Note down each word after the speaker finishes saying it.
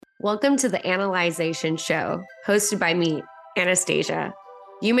Welcome to the Analyzation Show, hosted by me, Anastasia.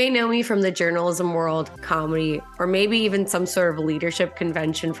 You may know me from the journalism world, comedy, or maybe even some sort of leadership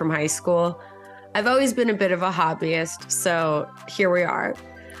convention from high school. I've always been a bit of a hobbyist, so here we are.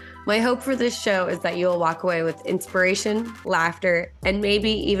 My hope for this show is that you'll walk away with inspiration, laughter, and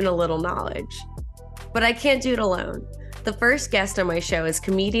maybe even a little knowledge. But I can't do it alone. The first guest on my show is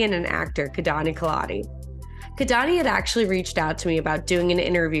comedian and actor Kelati. KiDané had actually reached out to me about doing an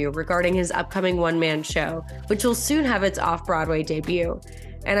interview regarding his upcoming one-man show, which will soon have its off-Broadway debut.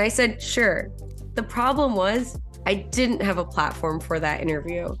 And I said, sure. The problem was, I didn't have a platform for that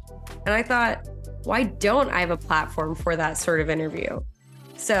interview. And I thought, why don't I have a platform for that sort of interview?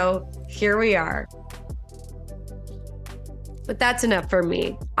 So here we are. But that's enough for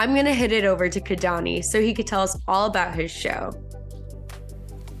me. I'm going to hit it over to KiDané so he could tell us all about his show.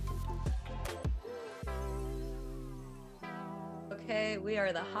 Okay,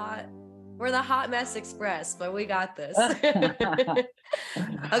 we're the Hot Mess Express, but we got this.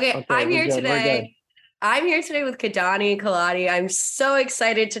 Okay, I'm here today. I'm here today with Kelati. I'm so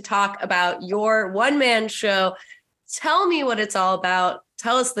excited to talk about your one-man show. Tell me what it's all about.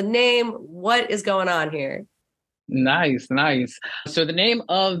 Tell us the name. What is going on here? Nice. So the name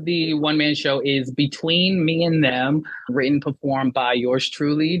of the one-man show is Between Me and Them, written, performed by yours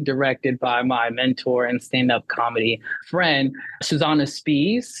truly, directed by my mentor and stand-up comedy friend, Susanna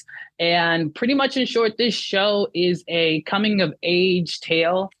Spies. And pretty much in short, this show is a coming-of-age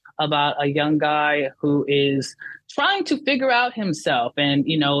tale about a young guy who is trying to figure out himself and,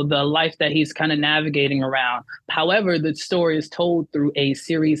 the life that he's kind of navigating around. However, the story is told through a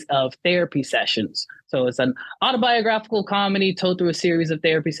series of therapy sessions. So it's an autobiographical comedy told through a series of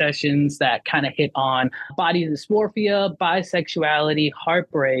therapy sessions that kind of hit on body dysmorphia, bisexuality,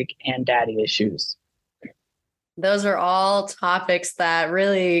 heartbreak, and daddy issues. Those are all topics that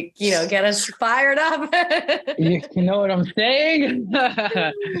really, get us fired up. You know what I'm saying?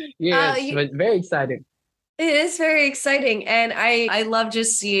 Yes, but very exciting. It is very exciting. And I love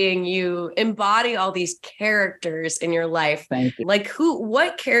just seeing you embody all these characters in your life. Thank you. Like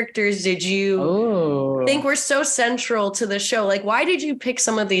what characters did you think were so central to the show? Like, why did you pick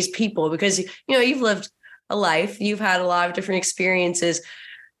some of these people? Because, you've lived a life, you've had a lot of different experiences,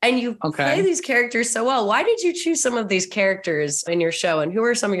 and you play these characters so well. Why did you choose some of these characters in your show? And who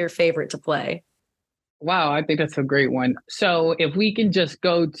are some of your favorite to play? Wow, I think that's a great one. So if we can just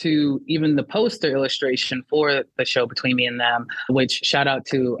go to even the poster illustration for the show Between Me and Them, which shout out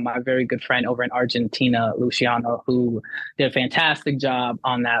to my very good friend over in Argentina, Luciano, who did a fantastic job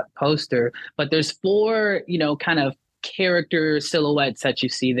on that poster. But there's four, kind of character silhouettes that you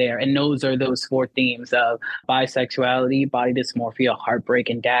see there. And those four themes of bisexuality, body dysmorphia, heartbreak,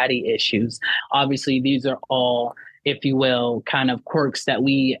 and daddy issues. Obviously, these are all, if you will, kind of quirks that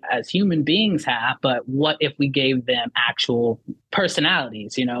we as human beings have, but what if we gave them actual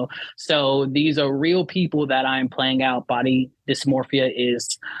personalities, So these are real people that I'm playing out. Body dysmorphia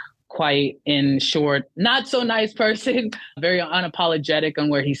is quite, in short, not so nice person, very unapologetic on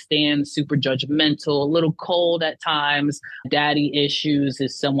where he stands, super judgmental, a little cold at times. Daddy issues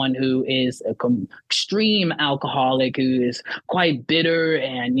is someone who is an extreme alcoholic, who is quite bitter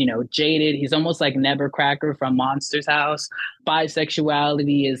and, jaded. He's almost like Nevercracker from Monsters House.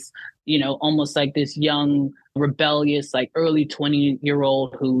 Bisexuality is, almost like this young, rebellious, like early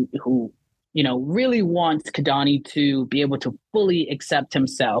 20-year-old who really wants KiDané to be able to fully accept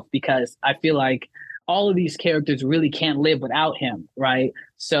himself, because I feel like all of these characters really can't live without him, right?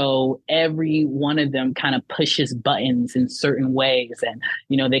 So every one of them kind of pushes buttons in certain ways. And,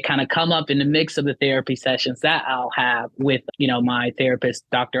 they kind of come up in the mix of the therapy sessions that I'll have with, my therapist,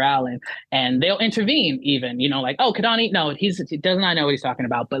 Dr. Allen, and they'll intervene even, like, oh, KiDané, no, he does not know what he's talking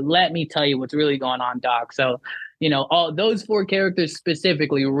about, but let me tell you what's really going on, doc. So, all those four characters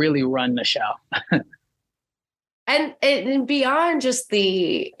specifically really run the show. And beyond just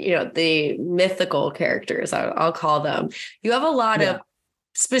the mythical characters, I'll call them, you have a lot of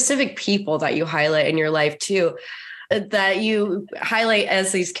specific people that you highlight in your life too, that you highlight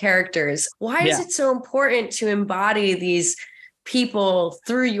as these characters. Why is it so important to embody these people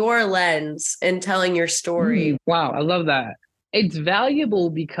through your lens and telling your story? Wow, I love that. It's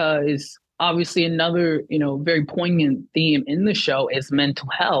valuable because obviously another, very poignant theme in the show is mental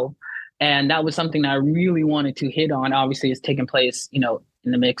health. And that was something that I really wanted to hit on. Obviously, it's taking place,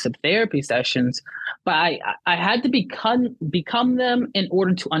 in the mix of therapy sessions. But I had to become them in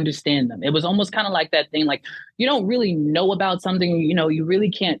order to understand them. It was almost kind of like that thing, like you don't really know about something, you really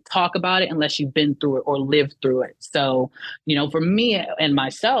can't talk about it unless you've been through it or lived through it. So, for me and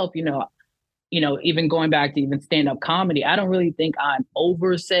myself, even going back to even stand-up comedy, I don't really think I'm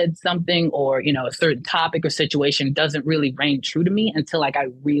over said something, or, a certain topic or situation doesn't really reign true to me until like I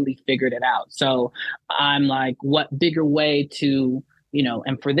really figured it out. So I'm like, what bigger way to,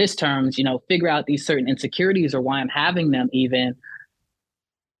 and for this terms, figure out these certain insecurities or why I'm having them even,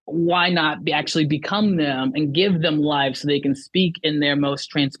 why not actually become them and give them life so they can speak in their most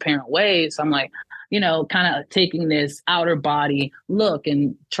transparent ways. So I'm like, kind of taking this outer body look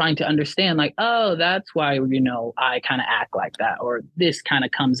and trying to understand like, oh, that's why, I kind of act like that, or this kind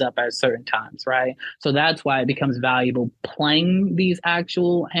of comes up at certain times. Right. So that's why it becomes valuable playing these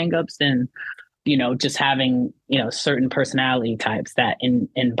actual hangups and, just having, certain personality types that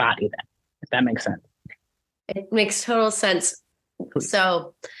embody them, if that makes sense. It makes total sense.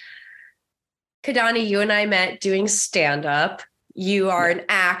 So, KiDané, you and I met doing stand-up. You are an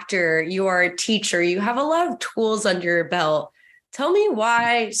actor. You are a teacher. You have a lot of tools under your belt. Tell me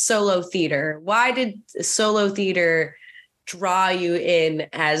why solo theater? Why did solo theater draw you in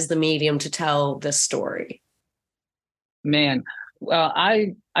as the medium to tell this story? Man, well,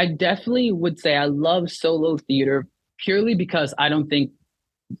 I definitely would say I love solo theater purely because I don't think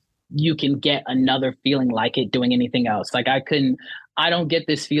you can get another feeling like it doing anything else. Like I don't get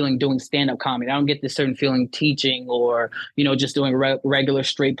this feeling doing stand-up comedy. I don't get this certain feeling teaching or, just doing regular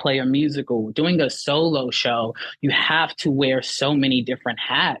straight play or musical. Doing a solo show, you have to wear so many different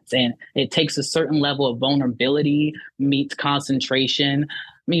hats, and it takes a certain level of vulnerability, meets concentration,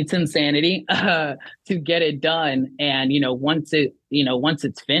 meets insanity to get it done. And, once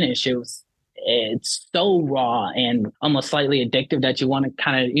it's finished, it's so raw and almost slightly addictive that you want to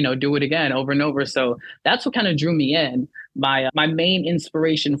kind of, do it again over and over. So that's what kind of drew me in. My main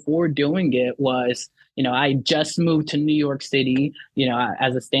inspiration for doing it was, I just moved to New York City,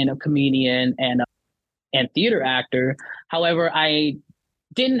 as a stand-up comedian and theater actor. However, I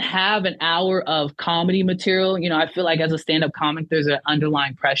didn't have an hour of comedy material. I feel like as a stand-up comic, there's an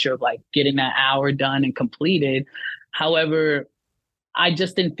underlying pressure of like getting that hour done and completed. However, I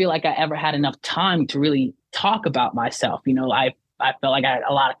just didn't feel like I ever had enough time to really talk about myself. I felt like I had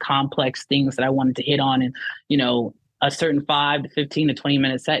a lot of complex things that I wanted to hit on, and, a certain 5 to 15 to 20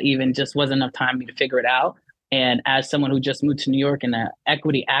 minute set even just wasn't enough time for me to figure it out. And as someone who just moved to New York and an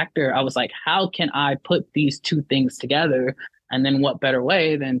equity actor, I was like, how can I put these two things together? And then what better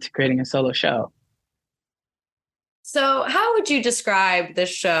way than to creating a solo show? So how would you describe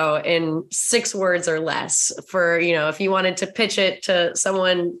this show in 6 words or less for, if you wanted to pitch it to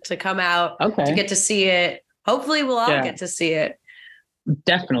someone to come out to get to see it? Hopefully we'll all get to see it.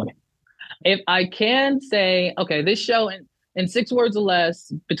 Definitely. If I can say, okay, this show in 6 words or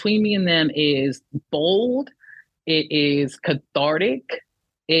less between me and them is bold. It is cathartic.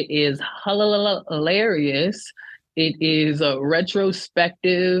 It is hilarious. It is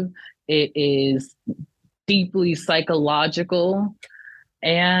retrospective. It is deeply psychological.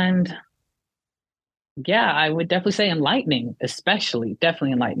 And yeah, I would definitely say enlightening,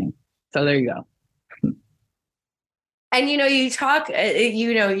 definitely enlightening. So there you go. And, you talk,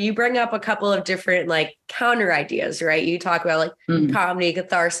 you bring up a couple of different like counter ideas, right? You talk about like comedy,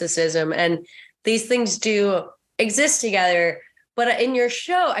 catharticism, and these things do exist together. But in your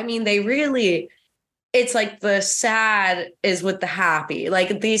show, I mean, it's like the sad is with the happy.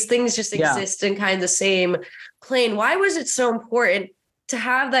 Like these things just exist in kind of the same plane. Why was it so important to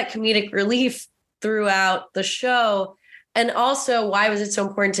have that comedic relief throughout the show? And also, why was it so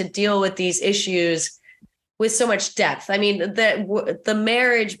important to deal with these issues with so much depth? I mean, the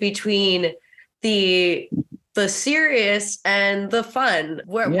marriage between the serious and the fun.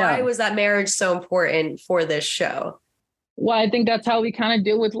 Why was that marriage so important for this show? Well, I think that's how we kind of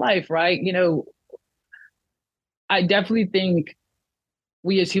deal with life, right? I definitely think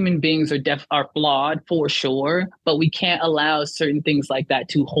we as human beings are flawed for sure, but we can't allow certain things like that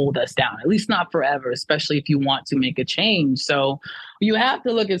to hold us down, at least not forever, especially if you want to make a change. So you have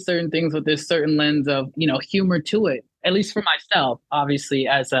to look at certain things with this certain lens of, humor to it, at least for myself, obviously,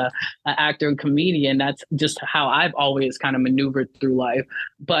 as an actor and comedian. That's just how I've always kind of maneuvered through life.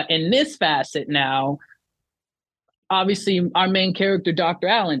 But in this facet now, obviously, our main character, Dr.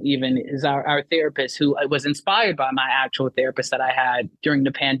 Allen, even is our therapist, who was inspired by my actual therapist that I had during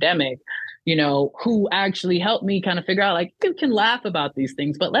the pandemic, who actually helped me kind of figure out, like, you can laugh about these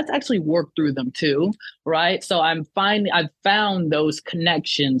things, but let's actually work through them too, right? So I've found those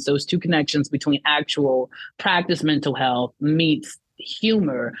connections, those 2 connections between actual practice mental health meets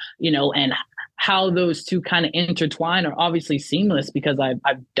humor, and how those two kind of intertwine are obviously seamless because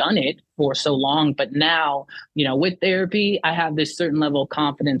I've done it for so long. But now, with therapy, I have this certain level of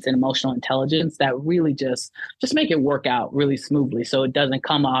confidence and emotional intelligence that really just make it work out really smoothly. So it doesn't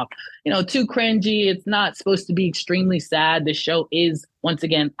come off, too cringy. It's not supposed to be extremely sad. The show is, once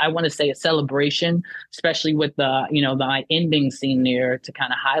again, I want to say a celebration, especially with the ending scene there to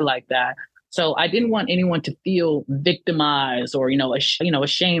kind of highlight that. So I didn't want anyone to feel victimized or,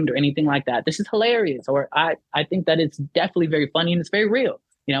 ashamed or anything like that. This is hilarious. Or I think that it's definitely very funny and it's very real.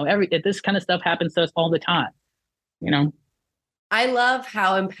 This kind of stuff happens to us all the time, I love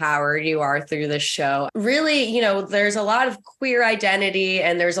how empowered you are through this show. Really, there's a lot of queer identity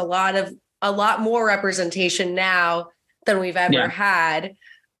and there's a lot more representation now than we've ever had.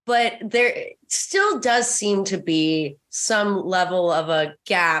 But there still does seem to be some level of a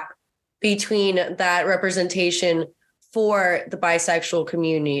gap between that representation for the bisexual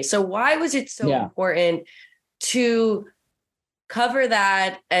community. So why was it so important to cover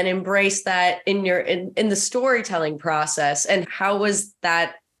that and embrace that in the storytelling process? And how was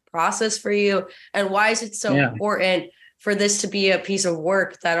that process for you? And why is it so important for this to be a piece of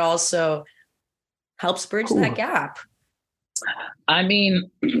work that also helps bridge that gap? I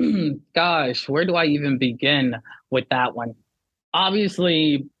mean, gosh, where do I even begin with that one?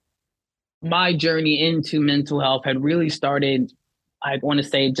 Obviously, my journey into mental health had really started, I want to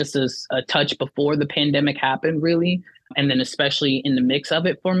say, just as a touch before the pandemic happened, really. And then especially in the mix of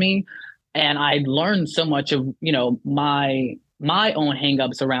it for me. And I learned so much of, my own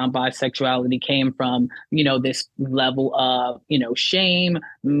hangups around bisexuality came from, this level of, shame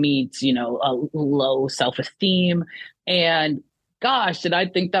meets, a low self-esteem. And gosh, did I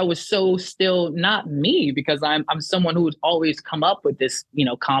think that was so still not me, because I'm someone who would always come up with this,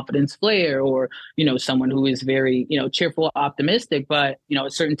 confidence flair, or, someone who is very, cheerful, optimistic. But,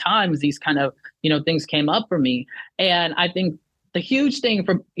 at certain times, these kind of, things came up for me. And I think the huge thing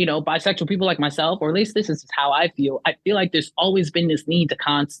for, bisexual people like myself, or at least this is how I feel like there's always been this need to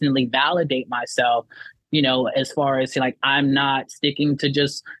constantly validate myself, as far as like, I'm not sticking to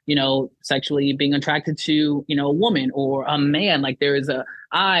just, sexually being attracted to, a woman or a man. Like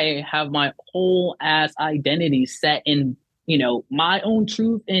I have my whole ass identity set in, my own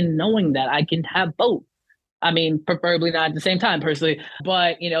truth, and knowing that I can have both. I mean, preferably not at the same time personally,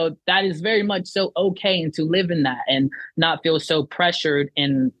 but, that is very much so okay, and to live in that and not feel so pressured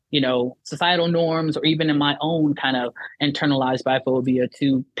in, societal norms, or even in my own kind of internalized biphobia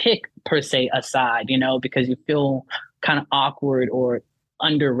to pick per se a side, because you feel kind of awkward or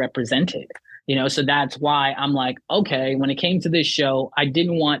underrepresented. So that's why I'm like, okay, when it came to this show, I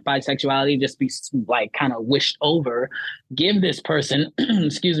didn't want bisexuality to just be like kind of wished over. Give this person,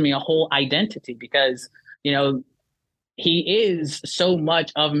 excuse me, a whole identity, because he is so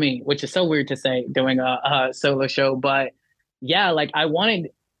much of me, which is so weird to say doing a solo show. But yeah, like I wanted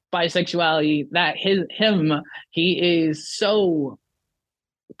bisexuality, that he is so,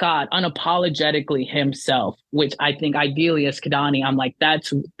 God, unapologetically himself, which I think ideally as KiDané, I'm like,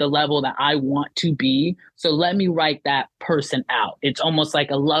 that's the level that I want to be. So let me write that person out. It's almost like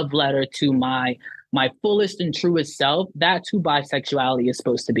a love letter to my fullest and truest self. That's who bisexuality is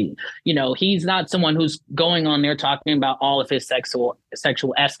supposed to be. He's not someone who's going on there talking about all of his sexual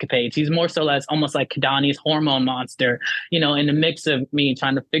escapades. He's more so as almost like KiDané's hormone monster, in the mix of me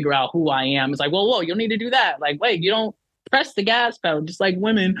trying to figure out who I am. It's like, whoa, you don't need to do that. Like, wait, you don't press the gas pedal, just like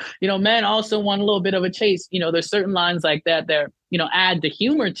women. Men also want a little bit of a chase. There's certain lines like that add the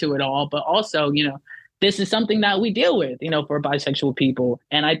humor to it all, but also, this is something that we deal with, for bisexual people.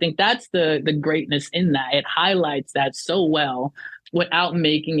 And I think that's the greatness in that. It highlights that so well without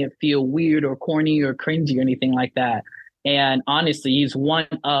making it feel weird or corny or cringy or anything like that. And honestly, he's one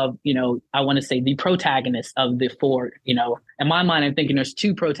of, I want to say the protagonist of the four, in my mind, I'm thinking there's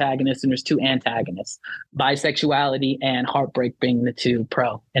two protagonists and there's two antagonists, bisexuality and heartbreak being the two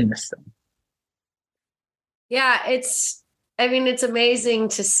pro in this thing. Yeah, it's amazing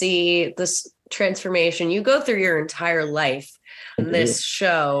to see this transformation you go through your entire life in this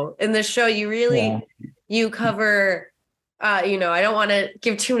show. In this show, you really, you cover, I don't want to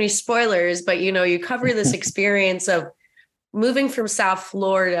give too many spoilers, but, you cover this experience of moving from South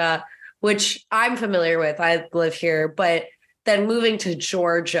Florida, which I'm familiar with. I live here, but then moving to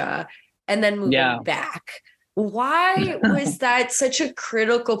Georgia and then moving back. Why was that such a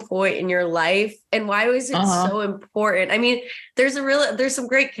critical point in your life? And why was it so important? I mean, there's some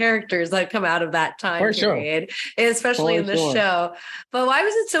great characters that come out of that time period, especially in this show. But why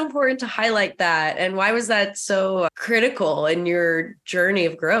was it so important to highlight that? And why was that so critical in your journey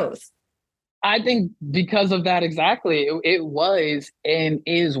of growth? I think because of that, exactly, it was and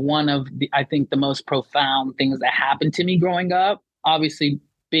is one of the, I think, the most profound things that happened to me growing up. Obviously,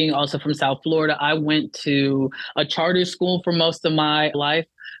 being also from South Florida, I went to a charter school for most of my life.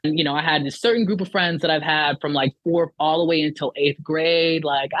 And, I had a certain group of friends that I've had from like fourth all the way until eighth grade.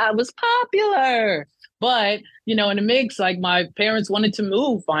 Like I was popular. But, in the mix, like my parents wanted to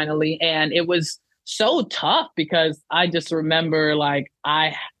move finally. And it was so tough because I just remember like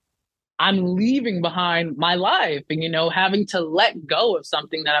I'm leaving behind my life and, having to let go of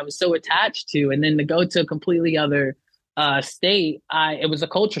something that I was so attached to. And then to go to a completely other state, it was a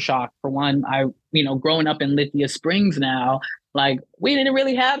culture shock for one. Growing up in Lithia Springs now, like we didn't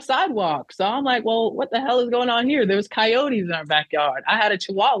really have sidewalks. So I'm like, well, what the hell is going on here? There was coyotes in our backyard. I had a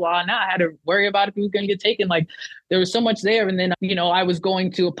chihuahua. Now I had to worry about if he was going to get taken. Like there was so much there. And then, I was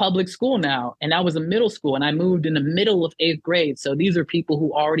going to a public school now, and that was a middle school, and I moved in the middle of eighth grade. So these are people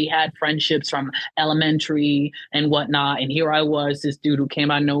who already had friendships from elementary and whatnot. And here I was, this dude who came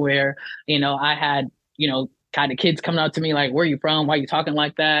out of nowhere. I had, kind of kids coming up to me like, where are you from? Why are you talking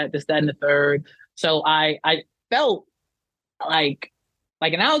like that? This, that, and the third. So I felt like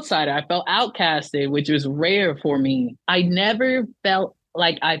an outsider. I felt outcasted, which was rare for me. I never felt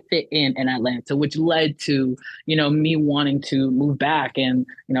like I fit in Atlanta, which led to, me wanting to move back. And,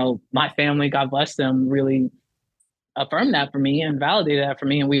 my family, God bless them, really affirmed that for me and validated that for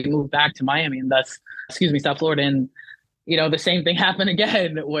me. And we moved back to Miami and South Florida. And, the same thing happened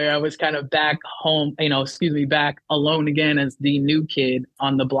again where I was kind of back home, back alone again as the new kid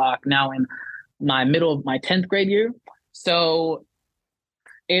on the block now in my middle of my 10th grade year. So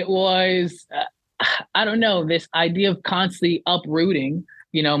it was, I don't know, this idea of constantly uprooting,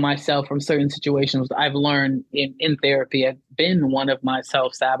 myself from certain situations I've learned in therapy has been one of my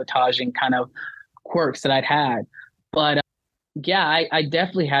self-sabotaging kind of quirks that I'd had. But yeah, I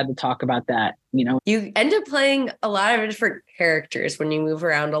definitely had to talk about that, You end up playing a lot of different characters when you move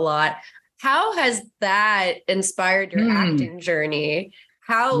around a lot. How has that inspired your acting journey?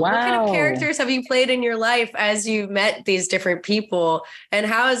 What kind of characters have you played in your life as you've met these different people? And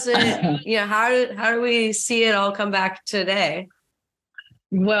how is it, how do we see it all come back today?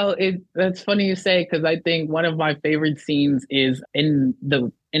 Well, that's funny you say, because I think one of my favorite scenes is in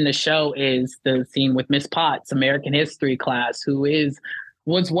the show is the scene with Miss Potts, American history class, who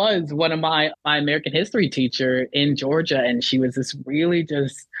was one of my American history teacher in Georgia. And she was this really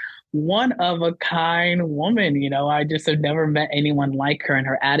just one of a kind woman. I just have never met anyone like her and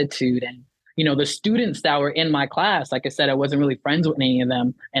her attitude. And, the students that were in my class, like I said, I wasn't really friends with any of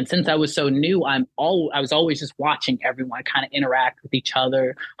them. And since I was so new, I was always just watching everyone kind of interact with each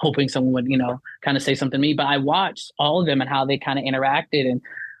other, hoping someone would, kind of say something to me. But I watched all of them and how they kind of interacted. And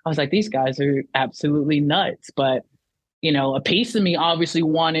I was like, these guys are absolutely nuts. But a piece of me obviously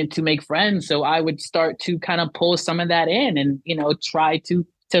wanted to make friends. So I would start to kind of pull some of that in and, try to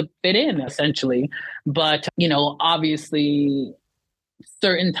fit in essentially. But, obviously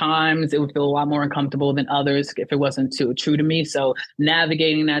certain times it would feel a lot more uncomfortable than others if it wasn't too true to me. So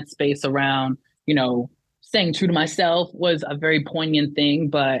navigating that space around, staying true to myself was a very poignant thing,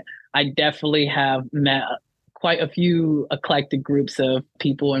 but I definitely have met quite a few eclectic groups of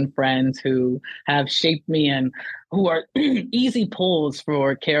people and friends who have shaped me and who are easy pulls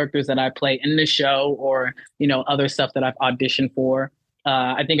for characters that I play in the show or, other stuff that I've auditioned for.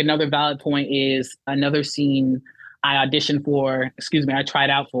 I think another valid point is another scene I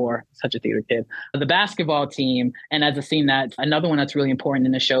tried out for, such a theater kid, the basketball team. And as a scene another one that's really important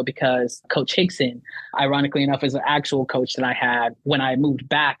in the show because Coach Hickson, ironically enough, is an actual coach that I had when I moved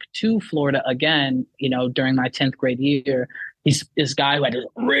back to Florida again, during my 10th grade year. He's this guy who had a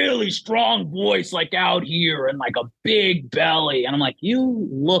really strong voice, like out here, and like a big belly. And I'm like, you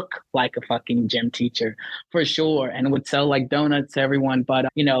look like a fucking gym teacher for sure. And would sell like donuts to everyone. But,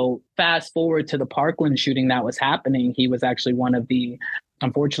 fast forward to the Parkland shooting that was happening. He was actually one of the,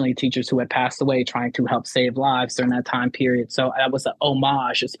 unfortunately, teachers who had passed away trying to help save lives during that time period. So that was an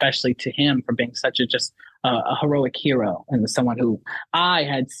homage, especially to him for being such a heroic hero and someone who I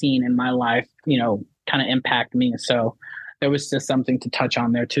had seen in my life, kind of impact me. So there was just something to touch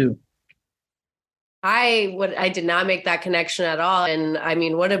on there too. I did not make that connection at all. And I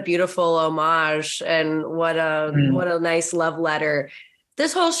mean, what a beautiful homage and what a nice love letter.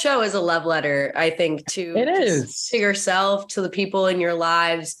 This whole show is a love letter, I think, to yourself, to the people in your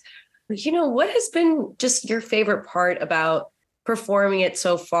lives. What has been just your favorite part about performing it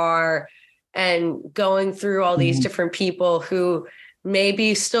so far and going through all these different people who may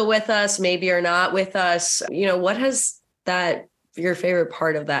be still with us, maybe are not with us? What has your favorite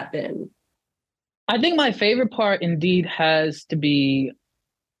part of that been? I think my favorite part indeed has to be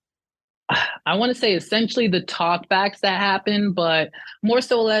I want to say essentially the talkbacks that happen, but more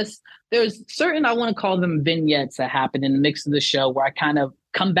so or less, there's certain, I want to call them vignettes that happen in the mix of the show where I kind of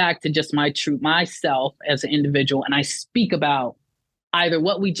come back to just my true myself as an individual. And I speak about either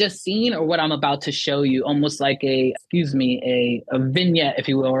what we just seen or what I'm about to show you, almost like a vignette, if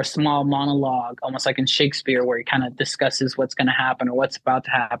you will, or a small monologue, almost like in Shakespeare, where he kind of discusses what's going to happen or what's about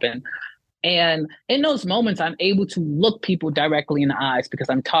to happen. And in those moments, I'm able to look people directly in the eyes because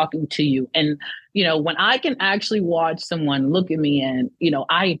I'm talking to you. And, when I can actually watch someone look at me and,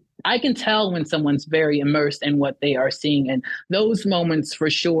 I can tell when someone's very immersed in what they are seeing. And those moments for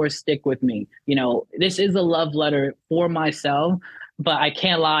sure stick with me. This is a love letter for myself, but I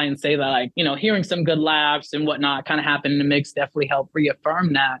can't lie and say that, like, hearing some good laughs and whatnot kind of happened in the mix definitely helped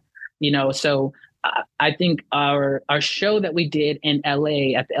reaffirm that, so I think our show that we did in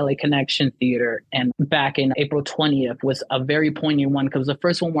LA at the LA Connection Theater and back in April 20th was a very poignant one because it was the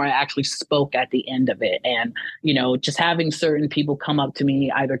first one where I actually spoke at the end of it. And, just having certain people come up to me,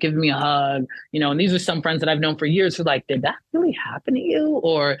 either giving me a hug, and these are some friends that I've known for years who like, did that really happen to you?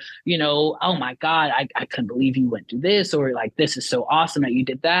 Or, oh my God, I couldn't believe you went through this, or like, this is so awesome that you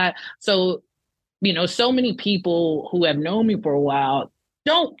did that. So, so many people who have known me for a while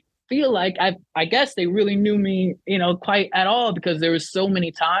don't feel like I guess they really knew me, quite at all, because there was so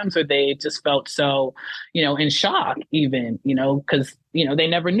many times where they just felt so, in shock even, because, they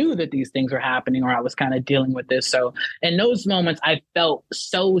never knew that these things were happening or I was kind of dealing with this. So in those moments, I felt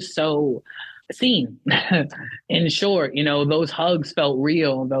so seen. In short, those hugs felt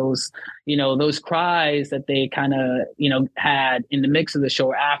real. Those cries that they kind of, had in the mix of the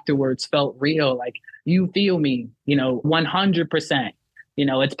show afterwards felt real. Like, you feel me, 100%.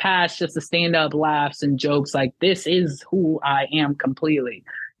 It's past just the stand-up laughs and jokes. Like, this is who I am completely,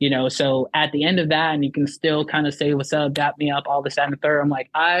 so at the end of that, and you can still kind of say, what's up, dap me up, all this, that, and the third. I'm like,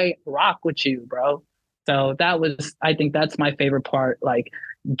 I rock with you, bro. So I think that's my favorite part, like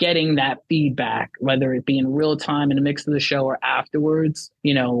getting that feedback, whether it be in real time in the mix of the show or afterwards.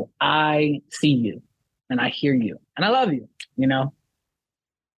 I see you and I hear you and I love you.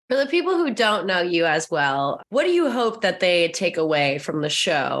 For the people who don't know you as well, what do you hope that they take away from the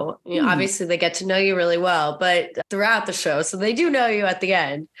show? Obviously they get to know you really well, but throughout the show, so they do know you at the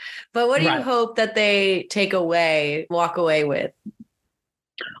end. But what do you hope that they walk away with?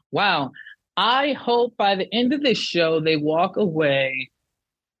 Wow. I hope by the end of this show, they walk away.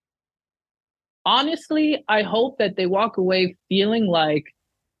 Honestly, I hope that they walk away feeling like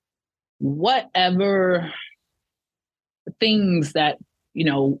whatever things that,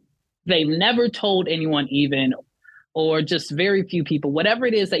 they've never told anyone even, or just very few people, whatever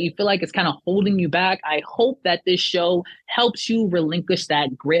it is that you feel like is kind of holding you back. I hope that this show helps you relinquish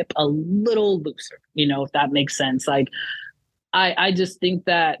that grip a little looser, if that makes sense. Like, I just think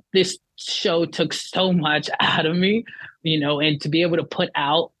that this show took so much out of me, and to be able to put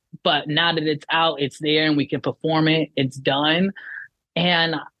out, but now that it's out, it's there and we can perform it, it's done.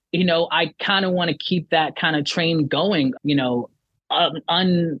 And, I kind of want to keep that kind of train going,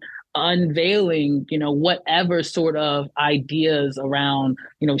 unveiling, whatever sort of ideas around,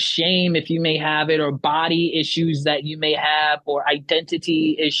 shame, if you may have it, or body issues that you may have, or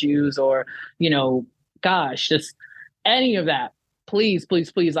identity issues, or, gosh, just any of that. Please,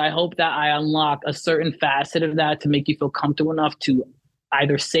 please, please. I hope that I unlock a certain facet of that to make you feel comfortable enough to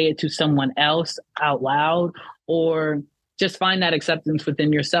either say it to someone else out loud or just find that acceptance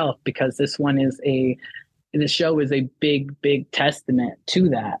within yourself, because this show is a big, big testament to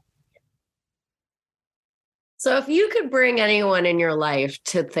that. So if you could bring anyone in your life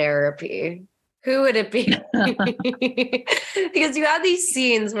to therapy, who would it be? Because you have these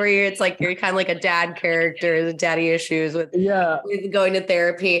scenes where you're kind of like a dad character, the daddy issues with going to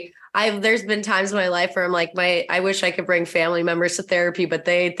therapy. There's been times in my life where I'm like, I wish I could bring family members to therapy, but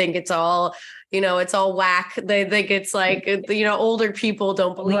they think it's all, it's all whack. They think it's like, older people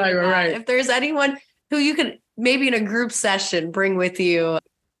don't believe in that. Right. If there's anyone who you could maybe in a group session bring with you,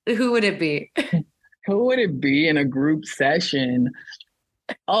 who would it be? Who would it be in a group session?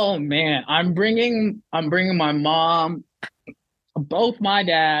 Oh man, I'm bringing my mom, both my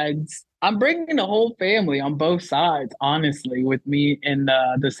dads. I'm bringing the whole family on both sides, honestly, with me in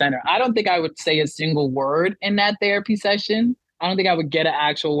the center. I don't think I would say a single word in that therapy session. I don't think I would get an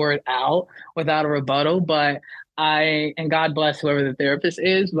actual word out without a rebuttal, but and God bless whoever the therapist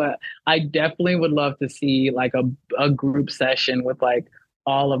is, but I definitely would love to see like a group session with like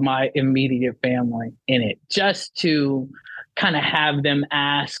all of my immediate family in it, just to kind of have them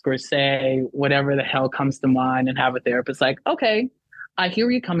ask or say whatever the hell comes to mind and have a therapist like, okay, I hear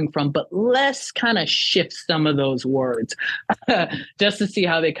where you're coming from, but let's kind of shift some of those words just to see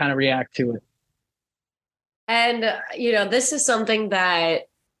how they kind of react to it. And, this is something that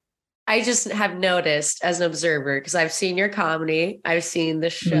I just have noticed as an observer, because I've seen your comedy, I've seen the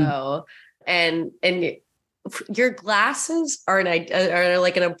show, and your glasses are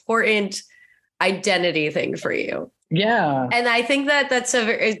like an important identity thing for you. Yeah. And I think that that's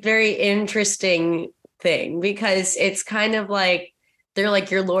a very interesting thing, because it's kind of like, they're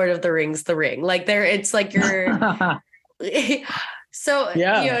like your Lord of the Rings, the ring. Like it's like your, so,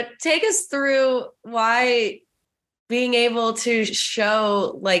 take us through why being able to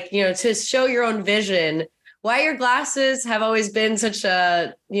show, to show your own vision, why your glasses have always been such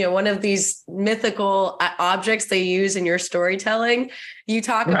a, one of these mythical objects they use in your storytelling. You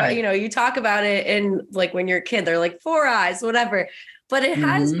talk about, you talk about it in like when you're a kid, they're like 4 eyes, whatever. But it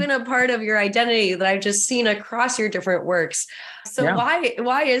has been a part of your identity that I've just seen across your different works. So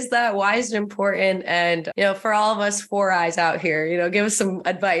why is that? Why is it important? And, for all of us 4 eyes out here, give us some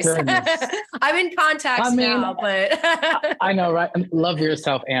advice. I'm in contacts now, but I know, right? Love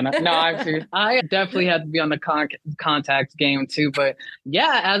yourself, Anna. No, I definitely had to be on the contacts game too. But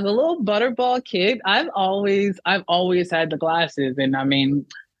yeah, as a little butterball kid, I've always had the glasses, and I mean,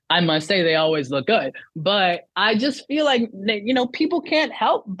 I must say they always look good, but I just feel like, people can't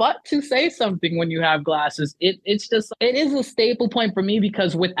help but to say something when you have glasses. It is a staple point for me,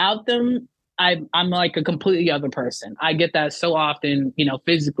 because without them, I'm like a completely other person. I get that so often,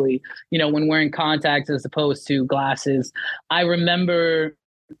 physically, when wearing contacts as opposed to glasses. I remember,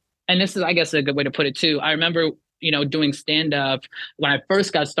 and this is, I guess, a good way to put it too. I remember, doing stand-up when I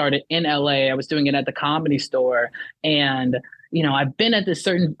first got started in LA. I was doing it at the Comedy Store, and I've been at the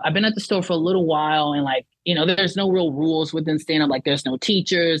store for a little while, and like, there's no real rules within stand-up. Like, there's no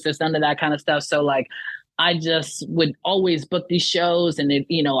teachers, there's none of that kind of stuff. So like, I just would always book these shows, and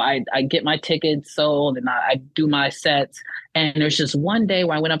I get my tickets sold, and I do my sets. And there's just one day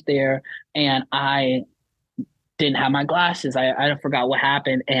where I went up there and I didn't have my glasses. I forgot what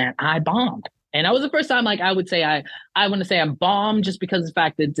happened, and I bombed. And that was the first time, like, I would say I want to say I bombed, just because of the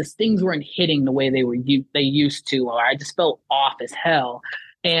fact that just things weren't hitting the way they used to, or I just felt off as hell.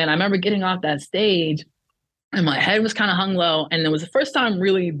 And I remember getting off that stage, and my head was kind of hung low. And it was the first time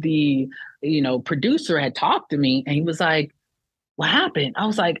really the, producer had talked to me, and he was like, "What happened?" I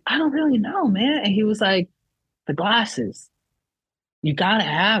was like, "I don't really know, man." And he was like, "The glasses. You got to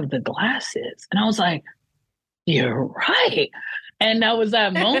have the glasses." And I was like, "You're right." And that was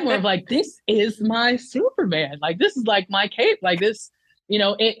that moment of like, this is my Superman. Like, this is like my cape. Like this,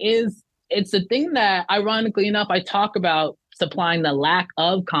 it's a thing that, ironically enough, I talk about supplying the lack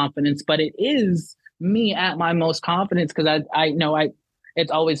of confidence, but it is me at my most confidence, because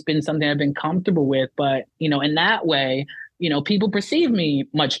it's always been something I've been comfortable with. But, in that way, people perceive me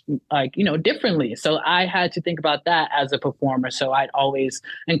much differently. So I had to think about that as a performer. So I'd always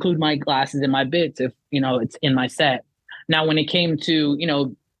include my glasses in my bits if, it's in my set. Now, when it came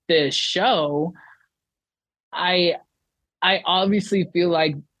to, this show, I obviously feel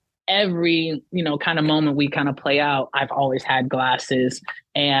like every, kind of moment we kind of play out, I've always had glasses.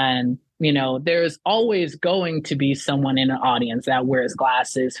 And, there's always going to be someone in an audience that wears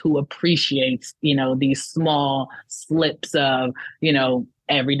glasses who appreciates, these small slips of,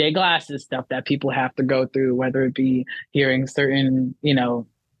 everyday glasses stuff that people have to go through, whether it be hearing certain,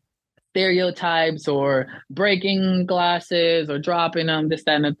 stereotypes, or breaking glasses, or dropping them, this,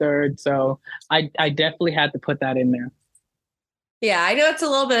 that, and the third. So I definitely had to put that in there. Yeah, I know it's a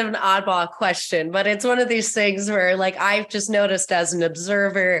little bit of an oddball question, but it's one of these things where, like, I've just noticed as an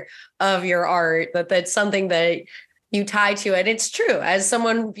observer of your art that that's something that you tie to it. It's true. As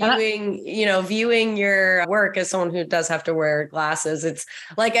someone viewing your work as someone who does have to wear glasses, it's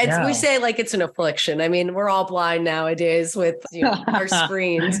like, we say like it's an affliction. I mean, we're all blind nowadays with our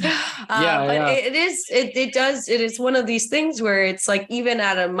screens. It is one of these things where it's like, even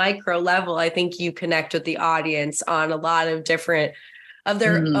at a micro level, I think you connect with the audience on a lot of different of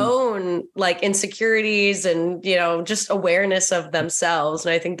their own like insecurities and, just awareness of themselves.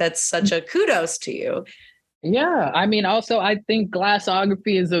 And I think that's such a kudos to you. Yeah. I mean, also, I think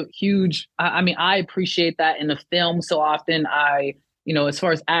glassography is a huge, I appreciate that in the film so often. As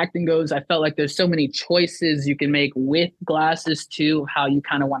far as acting goes, I felt like there's so many choices you can make with glasses too, how you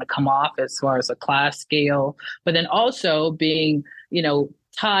kind of want to come off as far as a class scale, but then also being,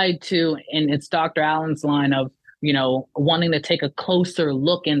 tied to, and it's Dr. Allen's line of, wanting to take a closer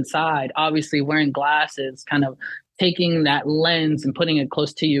look inside. Obviously, wearing glasses, kind of taking that lens and putting it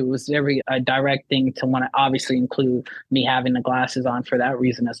close to you, was very direct thing to want to obviously include me having the glasses on for that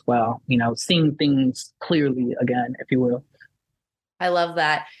reason as well. Seeing things clearly again, if you will. I love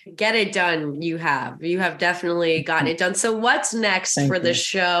that. Get it done. You have definitely gotten it done. So what's next Thank for the you.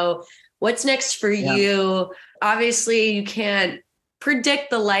 show? What's next for Yeah, you? Obviously, you can't predict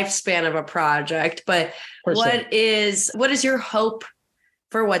the lifespan of a project, but for sure. what is your hope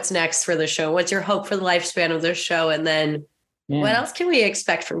for what's next for the show? What's your hope for the lifespan of the show? And then what Yeah. else can we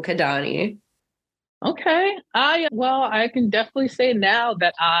expect from KiDané? Okay. I can definitely say now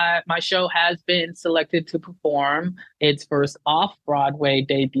that my show has been selected to perform its first off-Broadway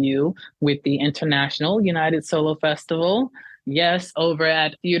debut with the International United Solo Festival. Yes, over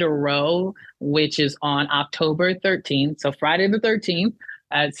at Theater Row, which is on October 13th. So Friday the 13th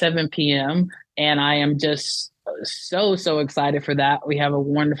at 7 p.m. And I am just so excited for that. We have a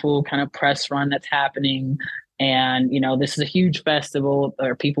wonderful kind of press run that's happening. And, this is a huge festival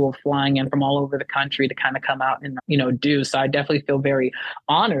where people are flying in from all over the country to kind of come out and, do. So I definitely feel very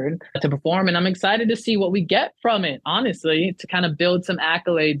honored to perform. And I'm excited to see what we get from it, honestly, to kind of build some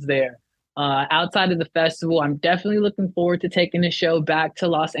accolades there. Outside of the festival, I'm definitely looking forward to taking the show back to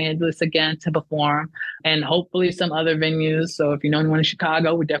Los Angeles again to perform and hopefully some other venues. So if you know anyone in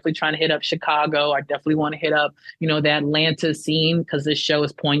Chicago, we're definitely trying to hit up Chicago. I definitely want to hit up, the Atlanta scene because this show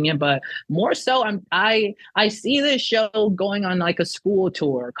is poignant. But more so, I see this show going on like a school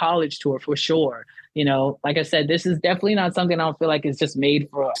tour, college tour for sure. Like I said, this is definitely not something I don't feel like is just made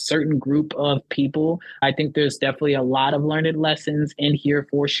for a certain group of people. I think there's definitely a lot of learned lessons in here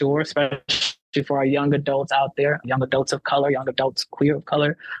for sure, especially for our young adults out there, young adults of color, young adults queer of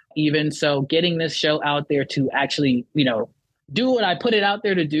color. Even so, getting this show out there to actually, do what I put it out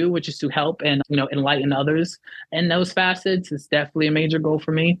there to do, which is to help and, enlighten others in those facets is definitely a major goal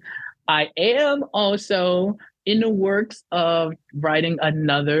for me. I am also in the works of writing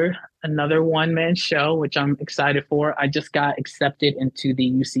another one-man show, which I'm excited for. I just got accepted into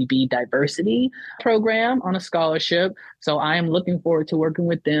the UCB diversity program on a scholarship. So I am looking forward to working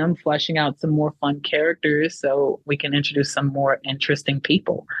with them, fleshing out some more fun characters so we can introduce some more interesting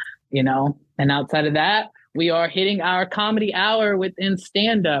people, And outside of that, we are hitting our comedy hour within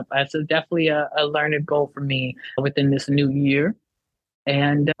stand-up. That's definitely a learned goal for me within this new year.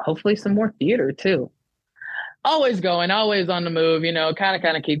 And hopefully some more theater too. Always going, always on the move,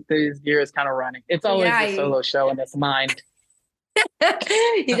 kind of keep these gears kind of running. It's always a solo show and it's mind.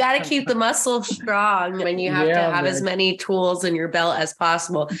 You got to keep the muscle strong and you have to have as many tools in your belt as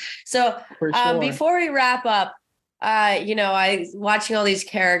possible. So before we wrap up, I watching all these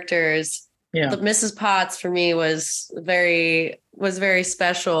characters. Yeah. Mrs. Potts for me was very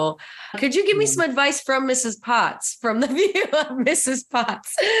special. Could you give me some advice from Mrs. Potts, from the view of Mrs.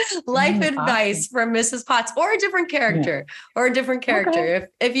 Potts, life advice from Mrs. Potts, or a different character, Okay.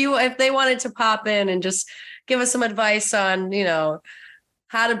 If they wanted to pop in and just give us some advice on,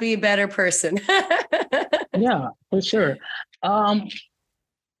 how to be a better person. Yeah, for sure.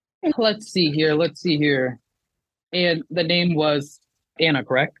 Let's see here. And the name was Anna,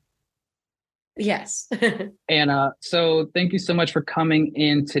 correct? Yes. Anna, so thank you so much for coming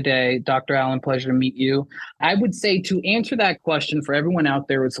in today. Dr. Allen, pleasure to meet you. I would say to answer that question for everyone out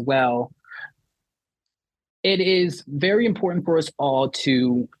there as well, it is very important for us all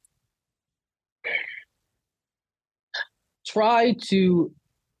to try to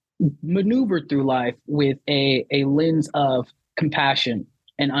maneuver through life with a lens of compassion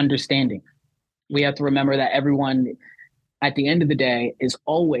and understanding. We have to remember that everyone at the end of the day is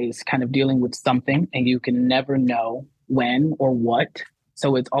always kind of dealing with something and you can never know when or what.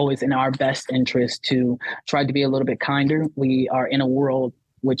 So it's always in our best interest to try to be a little bit kinder. We are in a world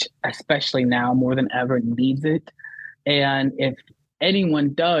which, especially now more than ever, needs it. And if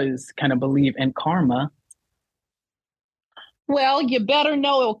anyone does kind of believe in karma, well, you better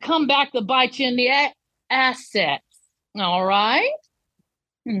know it'll come back to bite you in the assets. All right?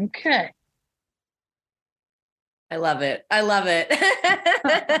 Okay. I love it. We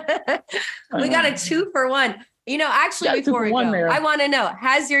got a 2-for-1. Actually, before we go, I want to know,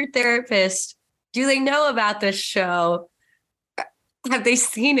 has your therapist, do they know about this show? Have they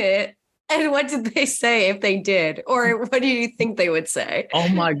seen it? And what did they say if they did? Or what do you think they would say? Oh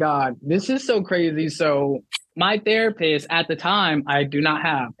my God, this is so crazy. So my therapist at the time, I do not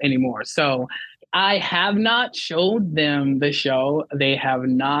have anymore. So I have not showed them the show. They have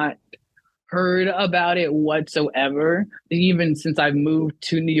not heard about it whatsoever, even since I've moved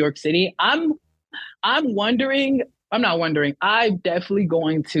to New York City. I'm not wondering, I'm definitely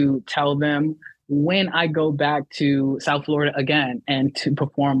going to tell them when I go back to South Florida again and to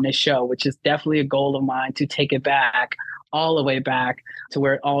perform this show, which is definitely a goal of mine to take it back all the way back to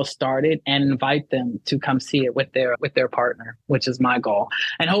where it all started and invite them to come see it with their partner, which is my goal.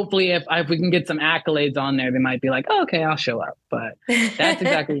 And hopefully if we can get some accolades on there, they might be like, oh, okay, I'll show up. But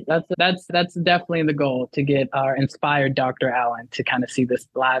that's definitely the goal, to get our inspired Dr. Allen to kind of see this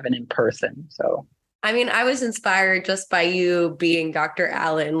live and in person. So I mean, I was inspired just by you being Dr.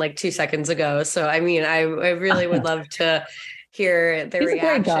 Allen like 2 seconds ago. So, I mean, I really would love to hear the reaction. A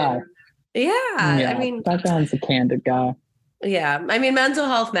great guy. Yeah. I mean, Dr. Allen's a candid guy. Yeah. I mean, mental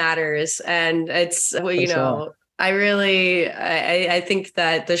health matters. And it's, well, you know, I think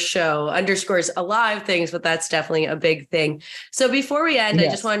that the show underscores a lot of things, but that's definitely a big thing. So before we end, I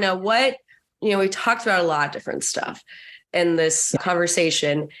just want to know what, we talked about a lot of different stuff in this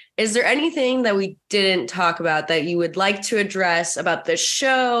conversation. Is there anything that we didn't talk about that you would like to address about the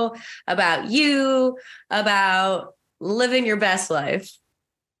show, about you, about living your best life?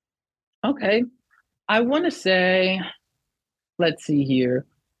 Okay. I want to say, let's see here.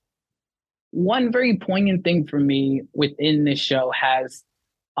 One very poignant thing for me within this show has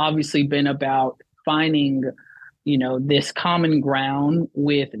obviously been about finding, this common ground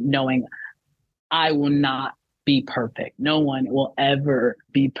with knowing I will not be perfect. No one will ever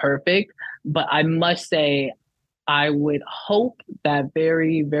be perfect. But I must say, I would hope that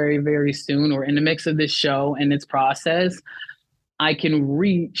very, very, very soon, or in the mix of this show and its process, I can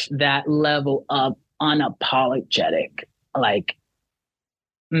reach that level of unapologetic,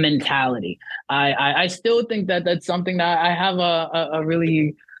 mentality. I still think that that's something that I have a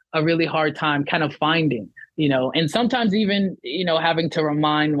really hard time kind of finding, and sometimes even, having to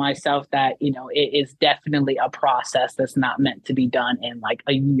remind myself that, it is definitely a process that's not meant to be done in like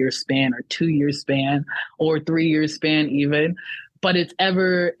a year span or 2 year span or 3 year span even. But it's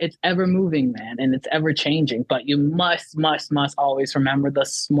ever moving, man, and it's ever changing. But you must always remember the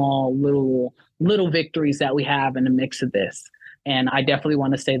small little victories that we have in the mix of this. And I definitely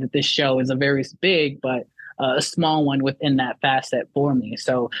want to say that this show is a very big, but a small one within that facet for me.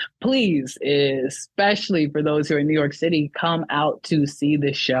 So please, especially for those who are in New York City, come out to see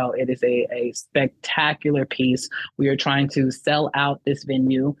this show. It is a spectacular piece. We are trying to sell out this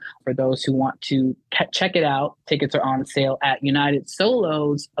venue for those who want to check it out. Tickets are on sale at United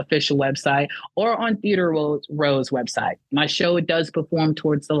Solo's official website or on Theater Row's website. My show does perform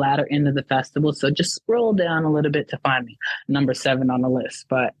towards the latter end of the festival, so just scroll down a little bit to find me, number 7 on the list.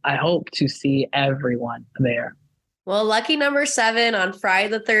 But I hope to see everyone there. Well, lucky number 7 on Friday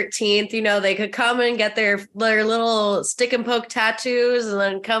the 13th, they could come and get their little stick and poke tattoos and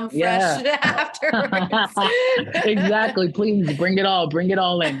then come fresh afterwards. Exactly. Please bring it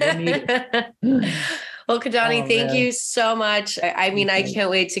all in. We need it. Well, KiDané, thank you so much. I mean, I can't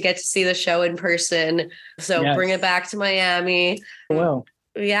wait to get to see the show in person. So bring it back to Miami. Well.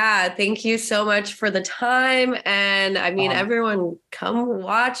 Yeah, thank you so much for the time. And I mean, everyone come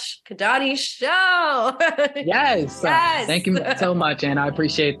watch KiDané's show. Yes. Thank you so much, and I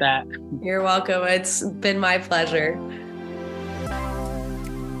appreciate that. You're welcome. It's been my pleasure.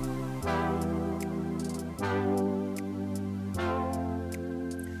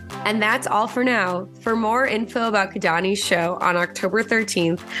 And that's all for now. For more info about KiDané's show on October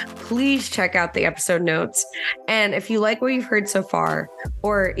 13th, please check out the episode notes. And if you like what you've heard so far,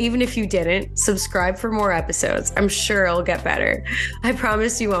 or even if you didn't, subscribe for more episodes. I'm sure it'll get better. I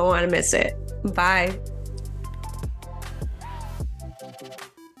promise you won't want to miss it. Bye.